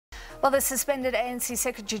Well, the suspended ANC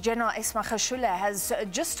Secretary-General Ace Magashule has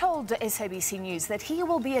just told SABC News that he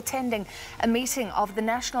will be attending a meeting of the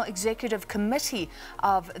National Executive Committee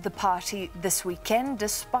of the party this weekend,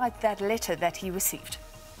 despite that letter that he received.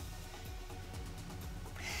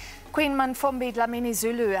 Queen Mantfombi Dlamini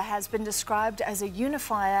Zulu has been described as a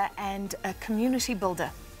unifier and a community builder.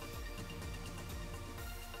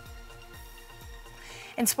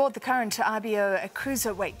 In sport, the current IBO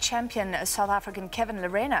cruiserweight champion, South African Kevin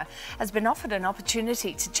Lerena, has been offered an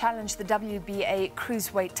opportunity to challenge the WBA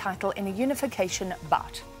cruiserweight title in a unification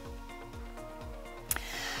bout.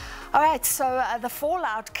 All right, so the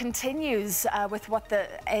fallout continues with what the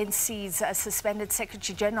ANC's suspended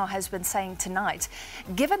Secretary-General has been saying tonight.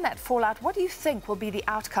 Given that fallout, what do you think will be the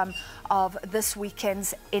outcome of this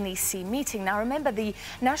weekend's NEC meeting? Now, remember, the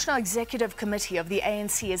National Executive Committee of the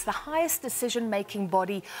ANC is the highest decision-making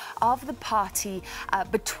body of the party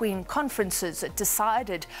between conferences. It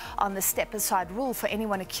decided on the step-aside rule for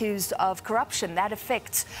anyone accused of corruption. That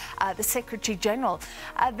affects the Secretary-General.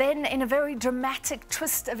 Then, in a very dramatic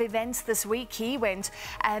twist of events, this week, he went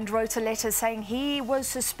and wrote a letter saying he was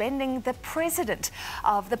suspending the president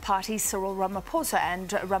of the party, Cyril Ramaphosa, and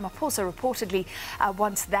Ramaphosa reportedly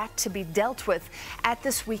wants that to be dealt with at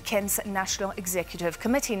this weekend's National Executive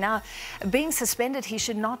Committee. Now, being suspended, he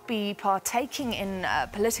should not be partaking in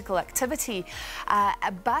political activity,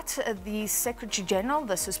 but the Secretary-General,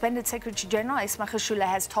 the suspended Secretary-General, Ace Magashule,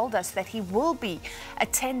 has told us that he will be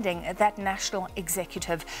attending that National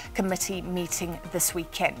Executive Committee meeting this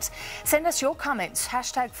weekend. Send us your comments,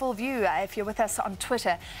 #FullView if you're with us on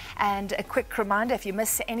Twitter. And a quick reminder, if you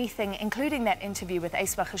miss anything, including that interview with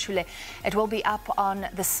Ace Magashule, it will be up on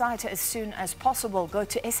the site as soon as possible. Go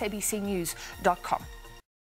to sabcnews.com.